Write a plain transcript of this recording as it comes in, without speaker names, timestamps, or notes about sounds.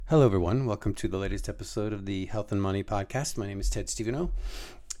Hello, everyone. Welcome to the latest episode of the Health and Money Podcast. My name is Ted Steveno,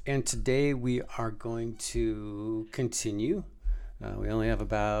 and today we are going to continue. We only have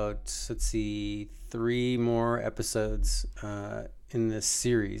about, 3 more episodes in this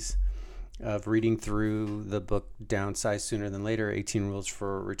series of reading through the book Downsize Sooner Than Later, 18 Rules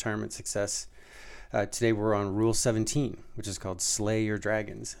for Retirement Success. Today we're on Rule 17, which is called Slay Your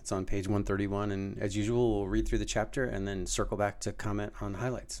Dragons. It's on page 131, and as usual, we'll read through the chapter and then circle back to comment on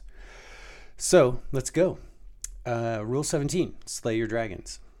highlights. So let's go. Rule 17, Slay Your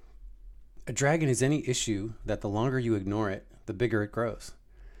Dragons. A dragon is any issue that the longer you ignore it, the bigger it grows.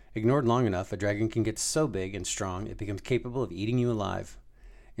 Ignored long enough, a dragon can get so big and strong it becomes capable of eating you alive.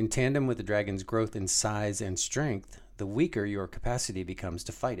 In tandem with the dragon's growth in size and strength, the weaker your capacity becomes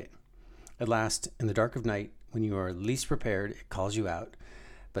to fight it. At last, in the dark of night, when you are least prepared, it calls you out,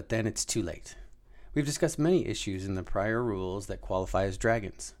 but then it's too late. We've discussed many issues in the prior rules that qualify as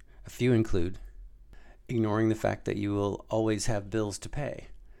dragons. A few include ignoring the fact that you will always have bills to pay,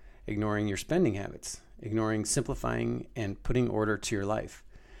 ignoring your spending habits, ignoring simplifying and putting order to your life,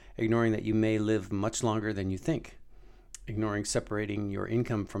 ignoring that you may live much longer than you think, ignoring separating your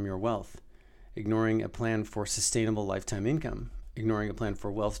income from your wealth, ignoring a plan for sustainable lifetime income, ignoring a plan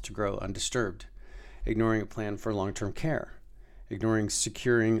for wealth to grow undisturbed, ignoring a plan for long-term care, ignoring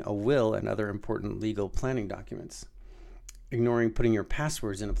securing a will and other important legal planning documents, ignoring putting your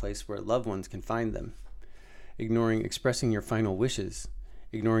passwords in a place where loved ones can find them, ignoring expressing your final wishes,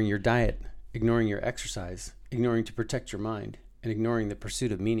 ignoring your diet, ignoring your exercise, ignoring to protect your mind, and ignoring the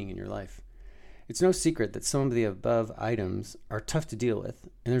pursuit of meaning in your life. It's no secret that some of the above items are tough to deal with,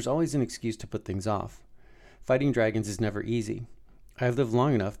 and there's always an excuse to put things off. Fighting dragons is never easy. I have lived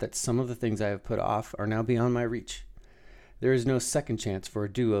long enough that some of the things I have put off are now beyond my reach. There is no second chance for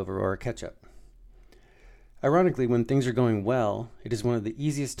a do-over or a catch-up. Ironically, when things are going well, it is one of the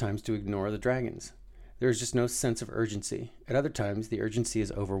easiest times to ignore the dragons. There is just no sense of urgency. At other times, the urgency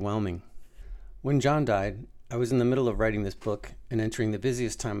is overwhelming. When John died, I was in the middle of writing this book and entering the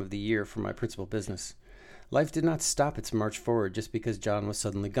busiest time of the year for my principal business. Life did not stop its march forward just because John was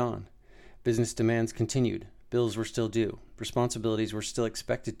suddenly gone. Business demands continued. Bills were still due. Responsibilities were still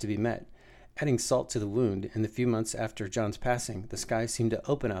expected to be met. Adding salt to the wound, in the few months after John's passing, the sky seemed to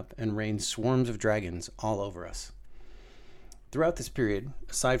open up and rain swarms of dragons all over us. Throughout this period,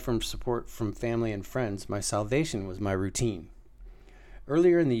 aside from support from family and friends, my salvation was my routine.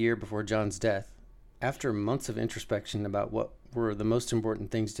 Earlier in the year before John's death, after months of introspection about what were the most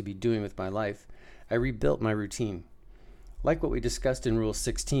important things to be doing with my life, I rebuilt my routine. Like what we discussed in Rule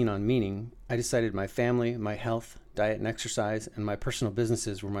 16 on meaning, I decided my family, my health, diet and exercise, and my personal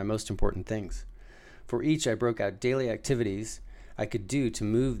businesses were my most important things. For each, I broke out daily activities I could do to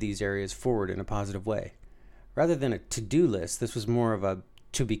move these areas forward in a positive way. Rather than a to-do list, this was more of a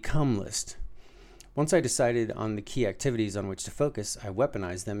to-become list. Once I decided on the key activities on which to focus, I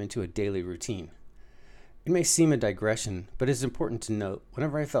weaponized them into a daily routine. It may seem a digression, but it is important to note,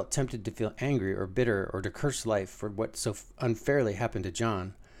 whenever I felt tempted to feel angry or bitter or to curse life for what so unfairly happened to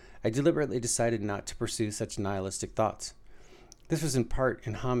John, I deliberately decided not to pursue such nihilistic thoughts. This was in part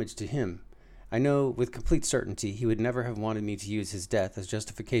in homage to him. I know with complete certainty he would never have wanted me to use his death as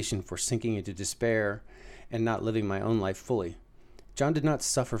justification for sinking into despair and not living my own life fully. John did not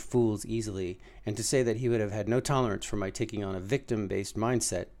suffer fools easily, and to say that he would have had no tolerance for my taking on a victim-based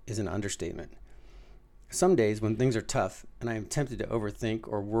mindset is an understatement. Some days when things are tough and I am tempted to overthink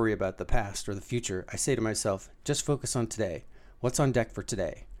or worry about the past or the future, I say to myself, just focus on today. What's on deck for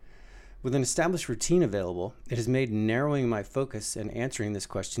today? With an established routine available, it has made narrowing my focus and answering this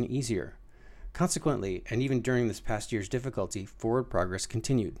question easier. Consequently, and even during this past year's difficulty, forward progress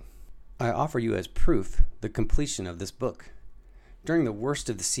continued. I offer you as proof the completion of this book. During the worst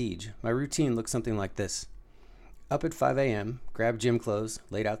of the siege, my routine looked something like this. Up at 5 a.m., grab gym clothes,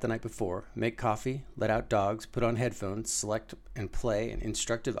 laid out the night before, make coffee, let out dogs, put on headphones, select and play an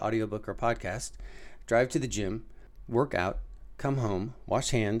instructive audiobook or podcast, drive to the gym, work out, come home, wash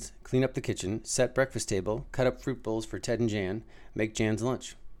hands, clean up the kitchen, set breakfast table, cut up fruit bowls for Ted and Jan, make Jan's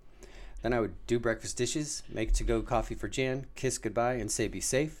lunch. Then I would do breakfast dishes, make to-go coffee for Jan, kiss goodbye and say be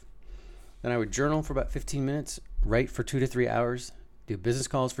safe. Then I would journal for about 15 minutes, write for 2 to 3 hours, do business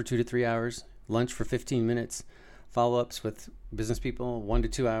calls for 2 to 3 hours, lunch for 15 minutes, follow-ups with business people, 1 to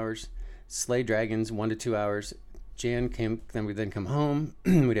 2 hours, slay dragons, 1 to 2 hours. Jan came, then we'd then come home,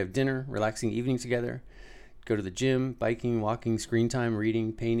 we'd have dinner, relaxing evening together, go to the gym, biking, walking, screen time,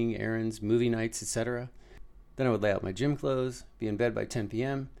 reading, painting, errands, movie nights, etc. Then I would lay out my gym clothes, be in bed by 10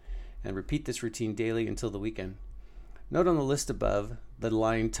 p.m., and repeat this routine daily until the weekend. Note on the list above the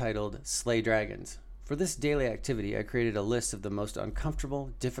line titled Slay Dragons. For For this daily activity, I created a list of the most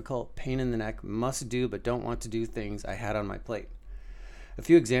uncomfortable, difficult, pain in the neck, must do but don't want to do things I had on my plate. A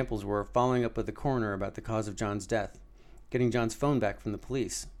few examples were following up with the coroner about the cause of John's death, getting John's phone back from the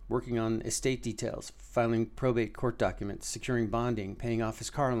police, working on estate details, filing probate court documents, securing bonding, paying off his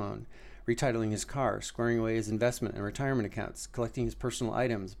car loan, retitling his car, squaring away his investment and retirement accounts, collecting his personal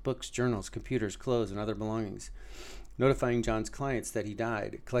items, books, journals, computers, clothes, and other belongings, notifying John's clients that he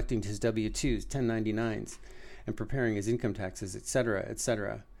died, collecting his W-2s, 1099s, and preparing his income taxes, etc.,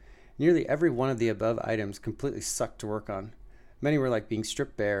 etc. Nearly every one of the above items completely sucked to work on. Many were like being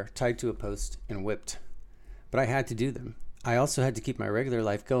stripped bare, tied to a post, and whipped. But I had to do them. I also had to keep my regular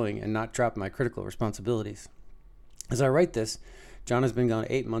life going and not drop my critical responsibilities. As I write this, John has been gone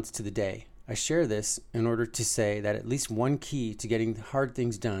 8 months to the day. I share this in order to say that at least one key to getting hard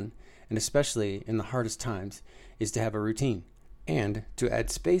things done, and especially in the hardest times, is to have a routine, and to add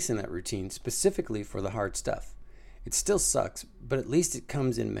space in that routine specifically for the hard stuff. It still sucks, but at least it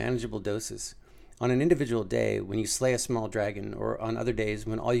comes in manageable doses. On an individual day, when you slay a small dragon, or on other days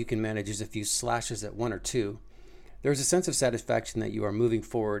when all you can manage is a few slashes at 1 or 2, there is a sense of satisfaction that you are moving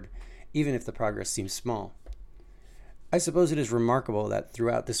forward, even if the progress seems small. I suppose it is remarkable that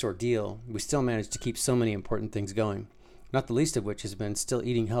throughout this ordeal, we still managed to keep so many important things going, not the least of which has been still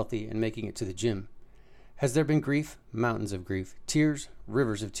eating healthy and making it to the gym. Has there been grief? Mountains of grief. Tears?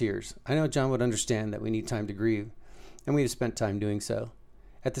 Rivers of tears. I know John would understand that we need time to grieve, and we have spent time doing so.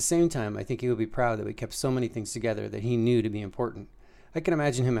 At the same time, I think he would be proud that we kept so many things together that he knew to be important. I can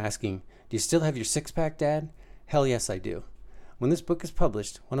imagine him asking, "Do you still have your six-pack, Dad?" Hell yes, I do. When this book is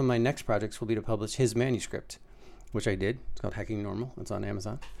published, one of my next projects will be to publish his manuscript, which I did. It's called Hacking Normal. It's on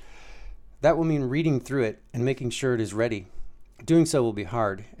Amazon. That will mean reading through it and making sure it is ready. Doing so will be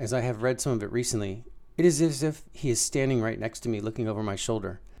hard, as I have read some of it recently. It is as if he is standing right next to me looking over my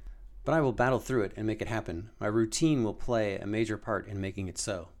shoulder. But I will battle through it and make it happen. My routine will play a major part in making it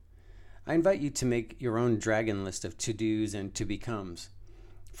so. I invite you to make your own dragon list of to-dos and to-becomes.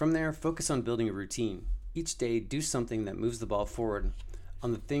 From there, focus on building a routine. Each day, do something that moves the ball forward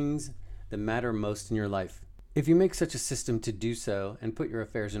on the things that matter most in your life. If you make such a system to do so and put your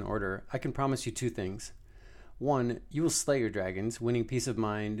affairs in order, I can promise you 2 things. 1, you will slay your dragons, winning peace of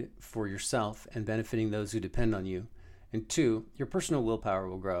mind for yourself and benefiting those who depend on you. And 2, your personal willpower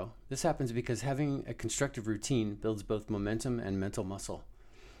will grow. This happens because having a constructive routine builds both momentum and mental muscle.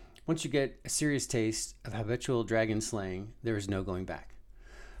 Once you get a serious taste of habitual dragon slaying, there is no going back.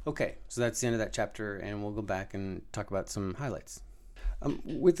 Okay, so that's the end of that chapter, and we'll go back and talk about some highlights.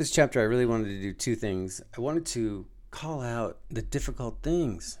 With this chapter, I really wanted to do 2 things. I wanted to call out the difficult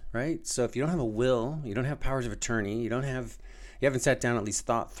things, right? So if you don't have a will, you don't have powers of attorney, you haven't sat down, at least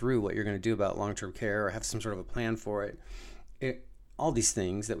thought through what you're going to do about long-term care or have some sort of a plan for it, all these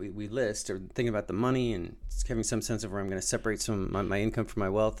things that we list, or thinking about the money and having some sense of where I'm going to separate some of my income from my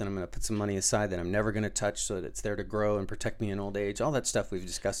wealth, and I'm going to put some money aside that I'm never going to touch so that it's there to grow and protect me in old age, all that stuff we've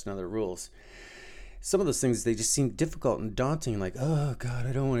discussed in other rules. Some of those things, they just seem difficult and daunting, like, oh God,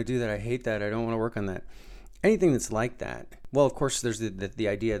 I don't want to do that, I hate that, I don't want to work on that. Anything that's like that, well, of course, there's the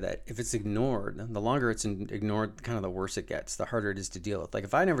idea that if it's ignored, the longer it's ignored, kind of the worse it gets, the harder it is to deal with. Like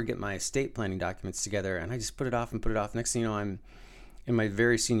if I never get my estate planning documents together and I just put it off, next thing you know, I'm in my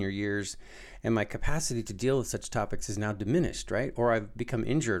very senior years and my capacity to deal with such topics is now diminished, right? Or I've become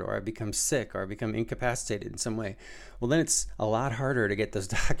injured, or I've become sick, or I've become incapacitated in some way. Well, then it's a lot harder to get those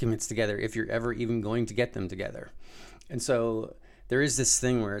documents together if you're ever even going to get them together. And so there is this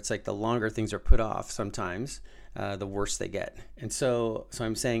thing where it's like the longer things are put off sometimes, the worse they get. And so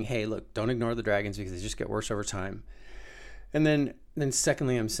I'm saying, hey, look, don't ignore the dragons because they just get worse over time. And then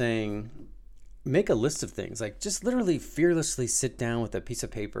secondly, I'm saying, make a list of things. Like just literally fearlessly sit down with a piece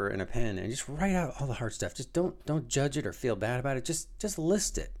of paper and a pen and just write out all the hard stuff. Just don't judge it or feel bad about it. Just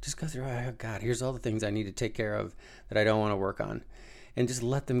list it. Just go through, oh God, here's all the things I need to take care of that I don't want to work on. And just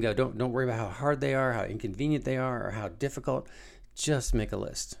let them go. Don't worry about how hard they are, how inconvenient they are, or how difficult. Just make a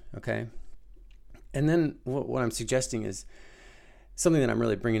list, okay? And then what I'm suggesting is something that I'm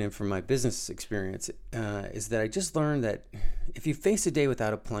really bringing in from my business experience is that I just learned that if you face a day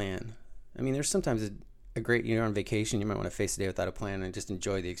without a plan, I mean, there's sometimes a great, you're on vacation, you might want to face a day without a plan and just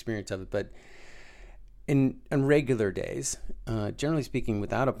enjoy the experience of it. But on regular days, generally speaking,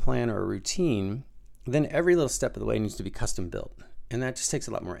 without a plan or a routine, then every little step of the way needs to be custom built. And that just takes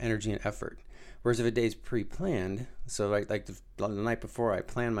a lot more energy and effort. Whereas if a day's pre-planned, so like the night before I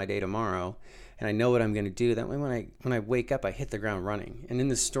plan my day tomorrow and I know what I'm going to do, that way when I wake up, I hit the ground running. And in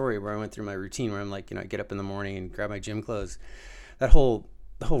this story where I went through my routine where I'm like, I get up in the morning and grab my gym clothes, the whole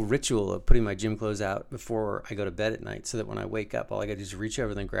ritual of putting my gym clothes out before I go to bed at night so that when I wake up, all I got to do is reach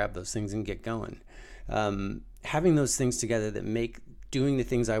over and grab those things and get going. having those things together that make doing the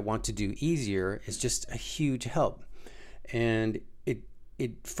things I want to do easier is just a huge help. And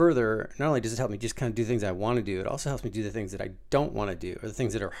it further, not only does it help me just kind of do things I want to do, it also helps me do the things that I don't want to do, or the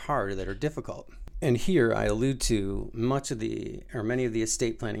things that are hard or that are difficult. And here I allude to many of the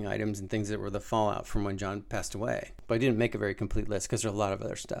estate planning items and things that were the fallout from when John passed away. But I didn't make a very complete list because there's a lot of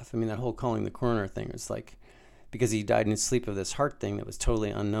other stuff. I mean, that whole calling the coroner thing was like, because he died in his sleep of this heart thing that was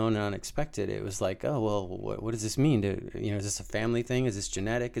totally unknown and unexpected. It was like, oh, well, what does this mean? Is this a family thing? Is this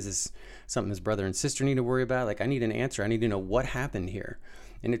genetic? Is this something his brother and sister need to worry about? Like, I need an answer. I need to know what happened here.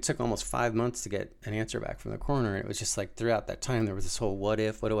 And it took almost 5 months to get an answer back from the coroner. And it was just like throughout that time, there was this whole what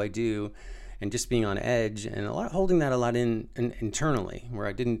if, what do I do? And just being on edge and holding that a lot in internally, where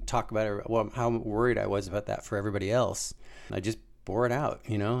I didn't talk about it, how worried I was about that for everybody else. I just bore it out,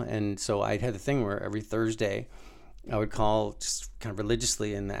 And so I had the thing where every Thursday I would call just kind of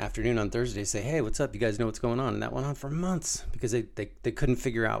religiously in the afternoon on Thursday, say, hey, what's up? You guys know what's going on? And that went on for months because they couldn't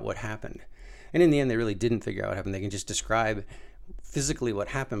figure out what happened. And in the end, they really didn't figure out what happened. They can just describe physically what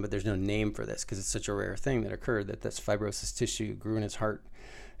happened, but there's no name for this because it's such a rare thing that occurred, that this fibrosis tissue grew in his heart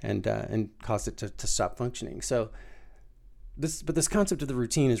and caused it to stop functioning. So this concept of the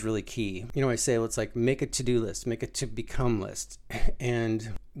routine is really key. I say, well, it's like make a to-do list, make a to-become list.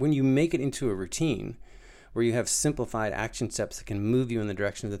 And when you make it into a routine where you have simplified action steps that can move you in the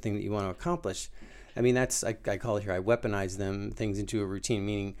direction of the thing that you want to accomplish, I mean, that's, I call it here, I weaponize things into a routine,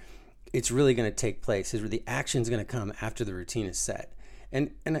 meaning it's really going to take place. The action's going to come after the routine is set.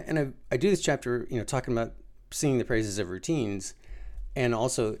 And I do this chapter, talking about singing the praises of routines, and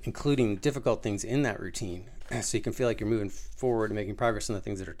also including difficult things in that routine, so you can feel like you're moving forward and making progress on the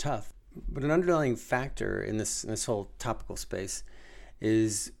things that are tough. But an underlying factor in this whole topical space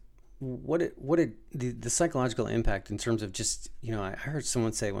is the psychological impact in terms of just, I heard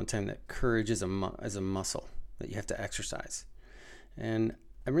someone say one time that courage is a muscle that you have to exercise. And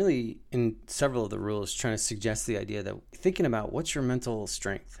I'm really, in several of the rules, trying to suggest the idea that thinking about what's your mental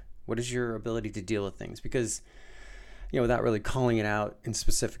strength, what is your ability to deal with things, because without really calling it out in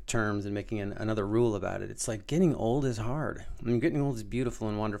specific terms and making another rule about it, it's like getting old is hard. I mean, getting old is beautiful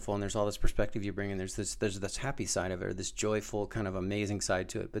and wonderful, and there's all this perspective you bring, and there's this happy side of it, or this joyful kind of amazing side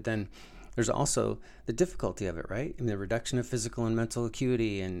to it. But then there's also the difficulty of it, right? I mean, the reduction of physical and mental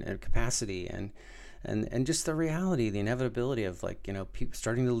acuity and capacity, and just the reality, the inevitability of people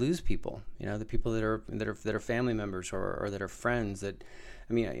starting to lose people. The people that are family members or that are friends that.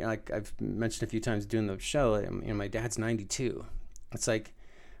 I mean, like I've mentioned a few times doing the show, my dad's 92. It's like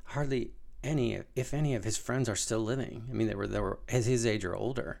hardly any, if any, of his friends are still living. I mean, they were his age or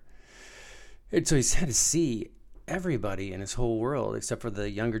older. And so he's had to see everybody in his whole world, except for the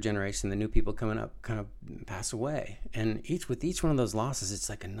younger generation, the new people coming up, kind of pass away. And with each one of those losses, it's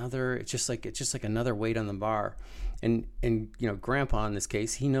just like another weight on the bar. And Grandpa in this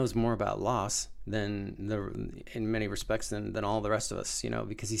case, he knows more about loss in many respects than all the rest of us,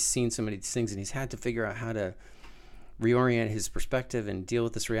 because he's seen so many of these things, and he's had to figure out how to reorient his perspective and deal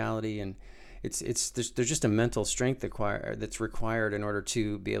with this reality. And there's just a mental strength that's required in order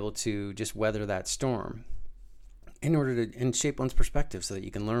to be able to just weather that storm, and shape one's perspective so that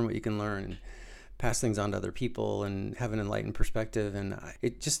you can learn what you can learn and pass things on to other people and have an enlightened perspective. And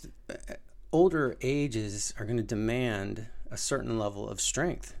older ages are going to demand a certain level of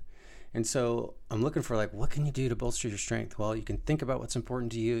strength. And so I'm looking for what can you do to bolster your strength? Well, you can think about what's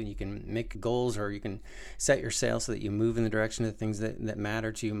important to you, and you can make goals, or you can set your sail so that you move in the direction of the things that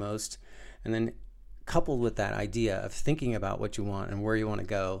matter to you most. And then coupled with that idea of thinking about what you want and where you want to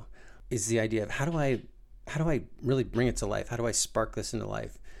go is the idea of how do I really bring it to life? How do I spark this into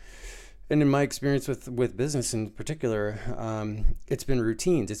life? And in my experience with business in particular, it's been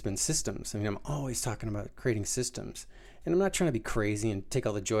routines, it's been systems. I mean, I'm always talking about creating systems. And I'm not trying to be crazy and take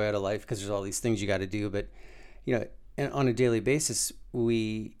all the joy out of life because there's all these things you got to do. But, and on a daily basis,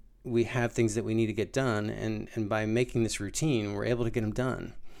 we have things that we need to get done. And by making this routine, we're able to get them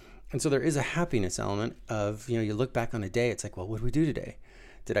done. And so there is a happiness element of, you look back on a day, it's like, well, what did we do today?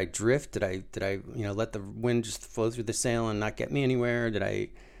 Did I drift? Did I let the wind just flow through the sail and not get me anywhere? Did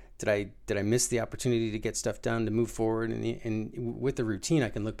I miss the opportunity to get stuff done, to move forward? And with the routine, I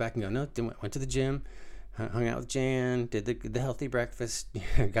can look back and go, no, went to the gym, hung out with Jan, did the healthy breakfast,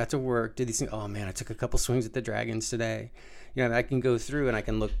 got to work, did these things. Oh man, I took a couple swings at the dragons today. I can go through and I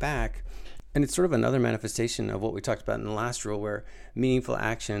can look back, and it's sort of another manifestation of what we talked about in the last rule, where meaningful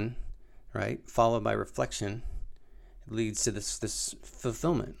action, right, followed by reflection, leads to this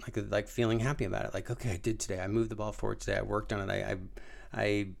fulfillment, like feeling happy about it. Like, okay, I did today. I moved the ball forward today. I worked on it.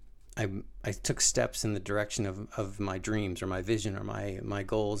 I I took steps in the direction of my dreams or my vision or my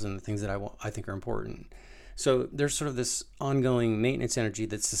goals and the things that I think are important. So there's sort of this ongoing maintenance energy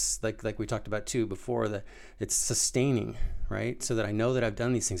that's just like we talked about too before, that it's sustaining, right? So that I know that I've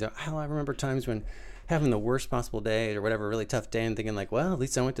done these things. Hell, I remember times when having the worst possible day or whatever, really tough day, and thinking like, well, at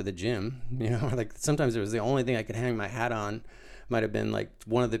least I went to the gym, like sometimes it was the only thing I could hang my hat on, might have been like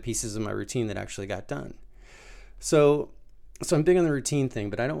one of the pieces of my routine that actually got done. So I'm big on the routine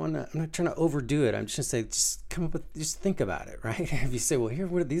thing, but I'm not trying to overdo it. I'm just going to say, just think about it, right? If you say, well,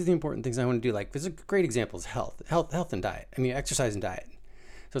 these are the important things I want to do. Like, there's a great example is health and diet. I mean, exercise and diet.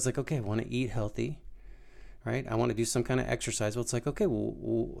 So it's like, okay, I want to eat healthy, right? I want to do some kind of exercise. Well, it's like, okay,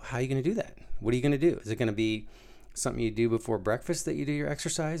 well, how are you going to do that? What are you going to do? Is it going to be something you do before breakfast that you do your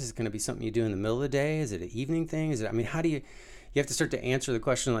exercise? Is it going to be something you do in the middle of the day? Is it an evening thing? How do you have to start to answer the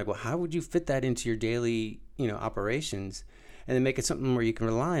question like, well, how would you fit that into your daily, operations? And then make it something where you can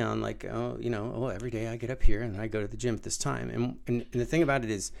rely on, like, every day I get up here and I go to the gym at this time. And the thing about it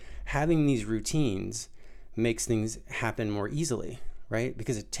is having these routines makes things happen more easily, right?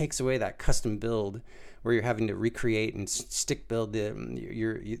 Because it takes away that custom build where you're having to recreate and stick build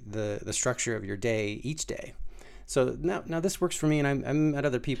the structure of your day each day. So now this works for me, and I'm at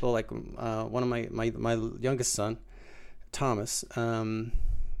other people, like one of my youngest son, Thomas.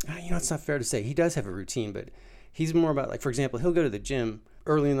 It's not fair to say he does have a routine, but he's more about, like, for example, he'll go to the gym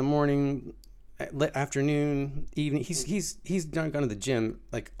early in the morning, afternoon, evening. He's gone to the gym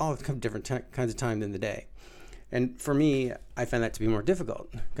like all different kinds of time in the day. And for me, I find that to be more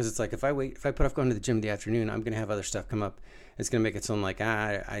difficult because it's like if I put off going to the gym in the afternoon, I'm going to have other stuff come up. It's going to make it sound like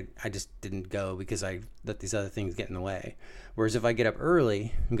I just didn't go because I let these other things get in the way. Whereas if I get up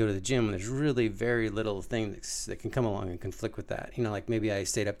early and go to the gym, there's really very little thing that can come along and conflict with that. Like maybe I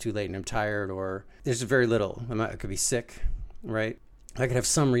stayed up too late and I'm tired, or there's very little. I could be sick, right? I could have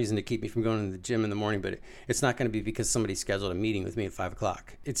some reason to keep me from going to the gym in the morning, but it's not going to be because somebody scheduled a meeting with me at 5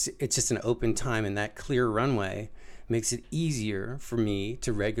 o'clock. It's just an open time, and that clear runway makes it easier for me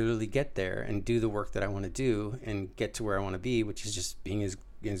to regularly get there and do the work that I want to do and get to where I want to be, which is just being as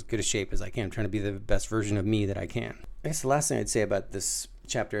good a shape as I can. I'm trying to be the best version of me that I can. I guess the last thing I'd say about this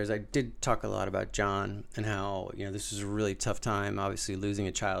chapter is I did talk a lot about John and how, this was a really tough time. Obviously, losing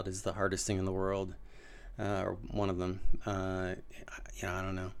a child is the hardest thing in the world. Or one of them. I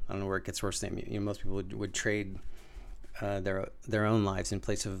don't know where it gets worse. Most people would trade their own lives in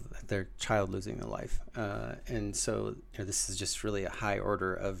place of their child losing their life, and so this is just really a high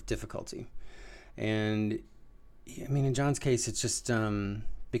order of difficulty. And in John's case, it's just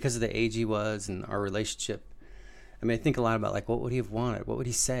because of the age he was and our relationship. I think a lot about like what would he have wanted? What would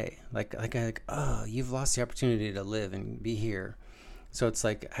he say? Like oh, you've lost the opportunity to live and be here. So it's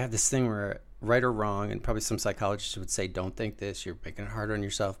like I have this thing where, right or wrong, and probably some psychologists would say, don't think this, you're making it harder on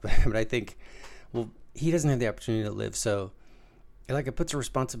yourself. But I think, well, he doesn't have the opportunity to live. So it puts a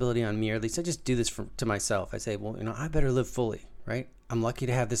responsibility on me, or at least I just do this to myself. I say, well, I better live fully, right? I'm lucky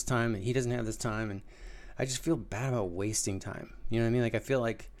to have this time and he doesn't have this time. And I just feel bad about wasting time. You know what I mean? Like, I feel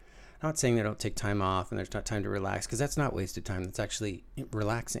like, I'm not saying I don't take time off and there's not time to relax, because that's not wasted time. That's actually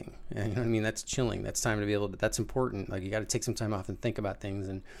relaxing. You know what I mean? That's chilling. That's time to be able to, that's important. Like, you got to take some time off and think about things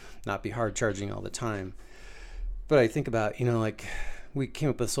and not be hard charging all the time. But I think about, like, we came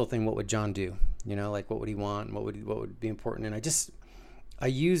up with this whole thing, what would John do? Like, what would he want? What would be important? And I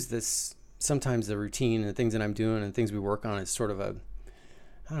use this, sometimes the routine and the things that I'm doing and things we work on is sort of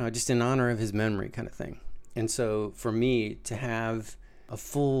just in honor of his memory kind of thing. And so for me to have a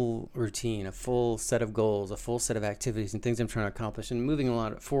full routine, a full set of goals, a full set of activities and things I'm trying to accomplish, and moving a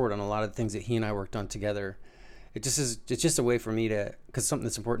lot forward on a lot of the things that he and I worked on together. It's just a way for me to, because something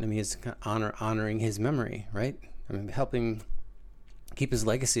that's important to me is honoring his memory, right? Helping keep his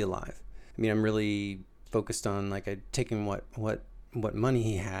legacy alive. I'm really focused on like taking what money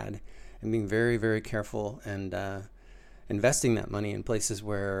he had and being very, very careful and investing that money in places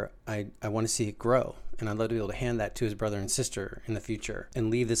where I want to see it grow. And I'd love to be able to hand that to his brother and sister in the future and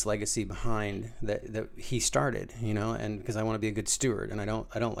leave this legacy behind that he started, and because I want to be a good steward, and I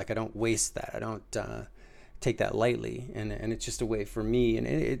don't waste that. I don't take that lightly. And it's just a way for me, and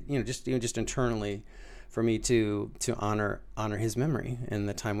it just internally for me to honor his memory and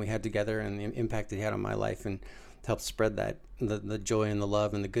the time we had together and the impact that he had on my life, and to help spread that the joy and the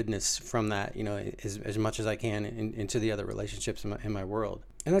love and the goodness from that, as much as I can into the other relationships in my world.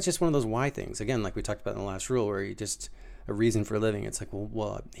 And that's just one of those why things, again, like we talked about in the last rule, where you just a reason for living. It's like,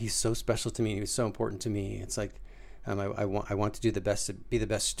 well, he's so special to me. He was so important to me. It's like I want to do the best, to be the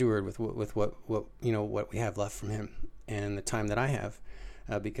best steward with what we have left from him and the time that I have,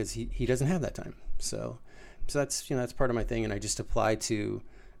 because he doesn't have that time. So that's that's part of my thing, and I just apply to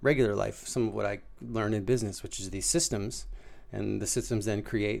regular life, some of what I learned in business, which is these systems. And the systems then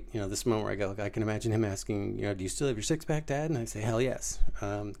create, this moment where I go, I can imagine him asking, do you still have your six-pack, Dad? And I say, hell yes.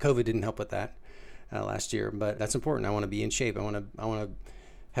 COVID didn't help with that last year, but that's important. I want to be in shape. I want to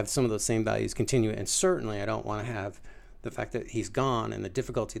have some of those same values continue. And certainly I don't want to have the fact that he's gone and the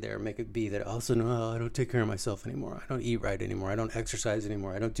difficulty there make it be that also, no, I don't take care of myself anymore. I don't eat right anymore. I don't exercise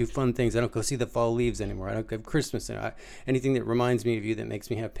anymore. I don't do fun things. I don't go see the fall leaves anymore. I don't have Christmas. Anything that reminds me of you that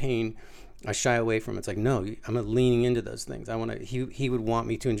makes me have pain, I shy away from. It's like, no, I'm leaning into those things. I want to. He would want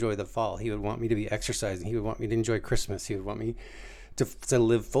me to enjoy the fall. He would want me to be exercising. He would want me to enjoy Christmas. He would want me to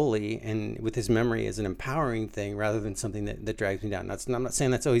live fully and with his memory as an empowering thing rather than something that drags me down. I'm not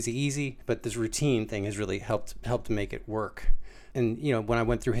saying that's always easy, but this routine thing has really helped make it work. And when I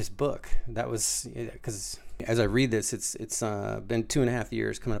went through his book, that was because as I read this, it's been 2.5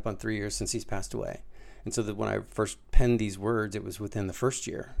 years, coming up on 3 years since he's passed away. And so that when I first penned these words, it was within the first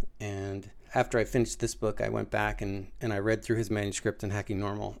year. And after I finished this book, I went back and I read through his manuscript in Hacking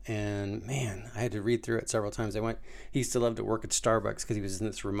Normal. And man, I had to read through it several times. He used to love to work at Starbucks because he was in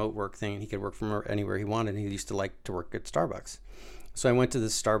this remote work thing and he could work from anywhere he wanted. And he used to like to work at Starbucks. So I went to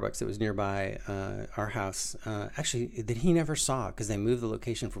this Starbucks that was nearby our house, actually, that he never saw because they moved the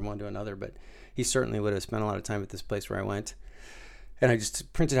location from one to another. But he certainly would have spent a lot of time at this place where I went. And I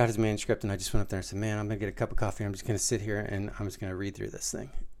just printed out his manuscript and I just went up there and said, man, I'm going to get a cup of coffee. I'm just going to sit here and I'm just going to read through this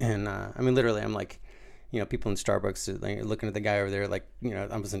thing. And literally, I'm like, people in Starbucks are like, looking at the guy over there, like,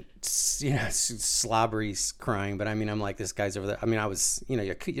 I wasn't, slobbery crying, but I'm like, this guy's over there. I was,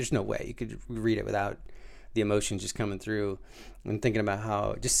 there's no way you could read it without the emotion just coming through and thinking about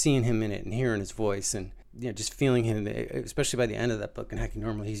how, just seeing him in it and hearing his voice and, just feeling him, especially by the end of that book in Hacking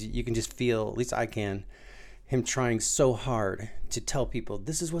Normal, you can just feel, at least I can, him trying so hard to tell people,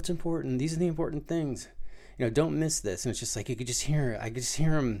 this is what's important. These are the important things. Don't miss this. And it's just like, I could just hear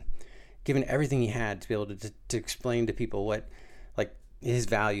him giving everything he had to be able to explain to people what, like, his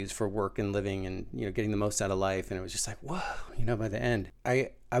values for work and living and, getting the most out of life. And it was just like, whoa, by the end,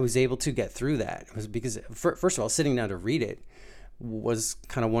 I was able to get through that. It was because, first of all, sitting down to read it was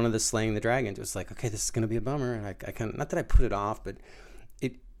kind of one of the slaying the dragons. It was like, okay, this is going to be a bummer. And I kind of, not that I put it off, but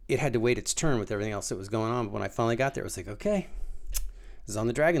it had to wait its turn with everything else that was going on. But when I finally got there, it was like, okay, this is on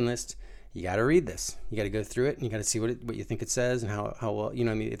the dragon list. You got to read this. You got to go through it and you got to see what you think it says and how well,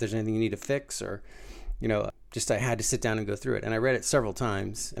 if there's anything you need to fix or, I had to sit down and go through it. And I read it several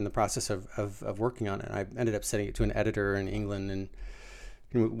times in the process of working on it. I ended up sending it to an editor in England and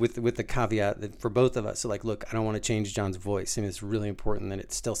with the caveat that for both of us, so like, look, I don't want to change John's voice. And it's really important that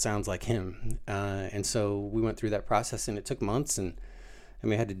it still sounds like him. And so we went through that process and it took months and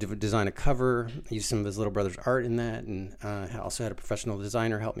we had to design a cover, use some of his little brother's art in that, and I also had a professional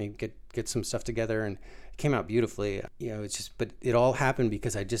designer help me get some stuff together, and it came out beautifully. It's just, but it all happened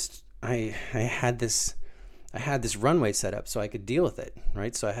because I had this runway set up so I could deal with it,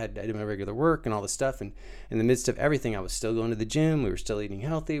 right? So I did my regular work and all this stuff, and in the midst of everything, I was still going to the gym. We were still eating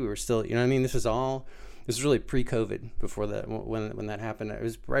healthy. We were still, This was really pre-COVID before that, when that happened. It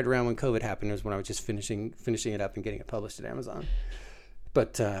was right around when COVID happened. It was when I was just finishing it up and getting it published at Amazon.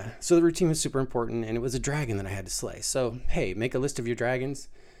 But so the routine was super important, and it was a dragon that I had to slay. So hey, make a list of your dragons,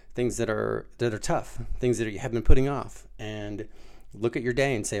 things that are tough, things that you have been putting off, and look at your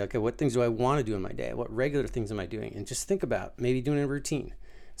day and say, okay, what things do I want to do in my day? What regular things am I doing? And just think about maybe doing a routine,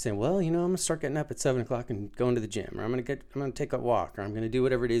 saying, well, I'm going to start getting up at 7:00 and going to the gym, or I'm going to take a walk, or I'm going to do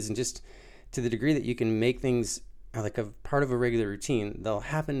whatever it is, and just to the degree that you can make things like a part of a regular routine,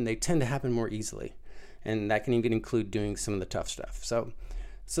 they tend to happen more easily. And that can even include doing some of the tough stuff. So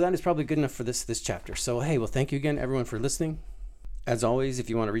that is probably good enough for this chapter. So, hey, well, thank you again, everyone, for listening. As always, if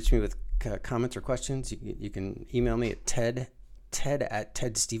you want to reach me with comments or questions, you can email me at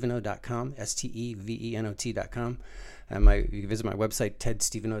ted@tedsteveno.com, STEVENOT.com. You can visit my website,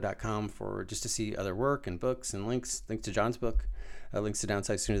 tedsteveno.com, just to see other work and books and links to John's book. Links to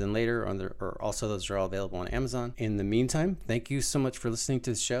Downsize Sooner Than Later, or also those are all available on Amazon. In the meantime, thank you so much for listening to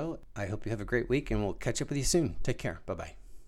the show. I hope you have a great week, and we'll catch up with you soon. Take care. Bye-bye.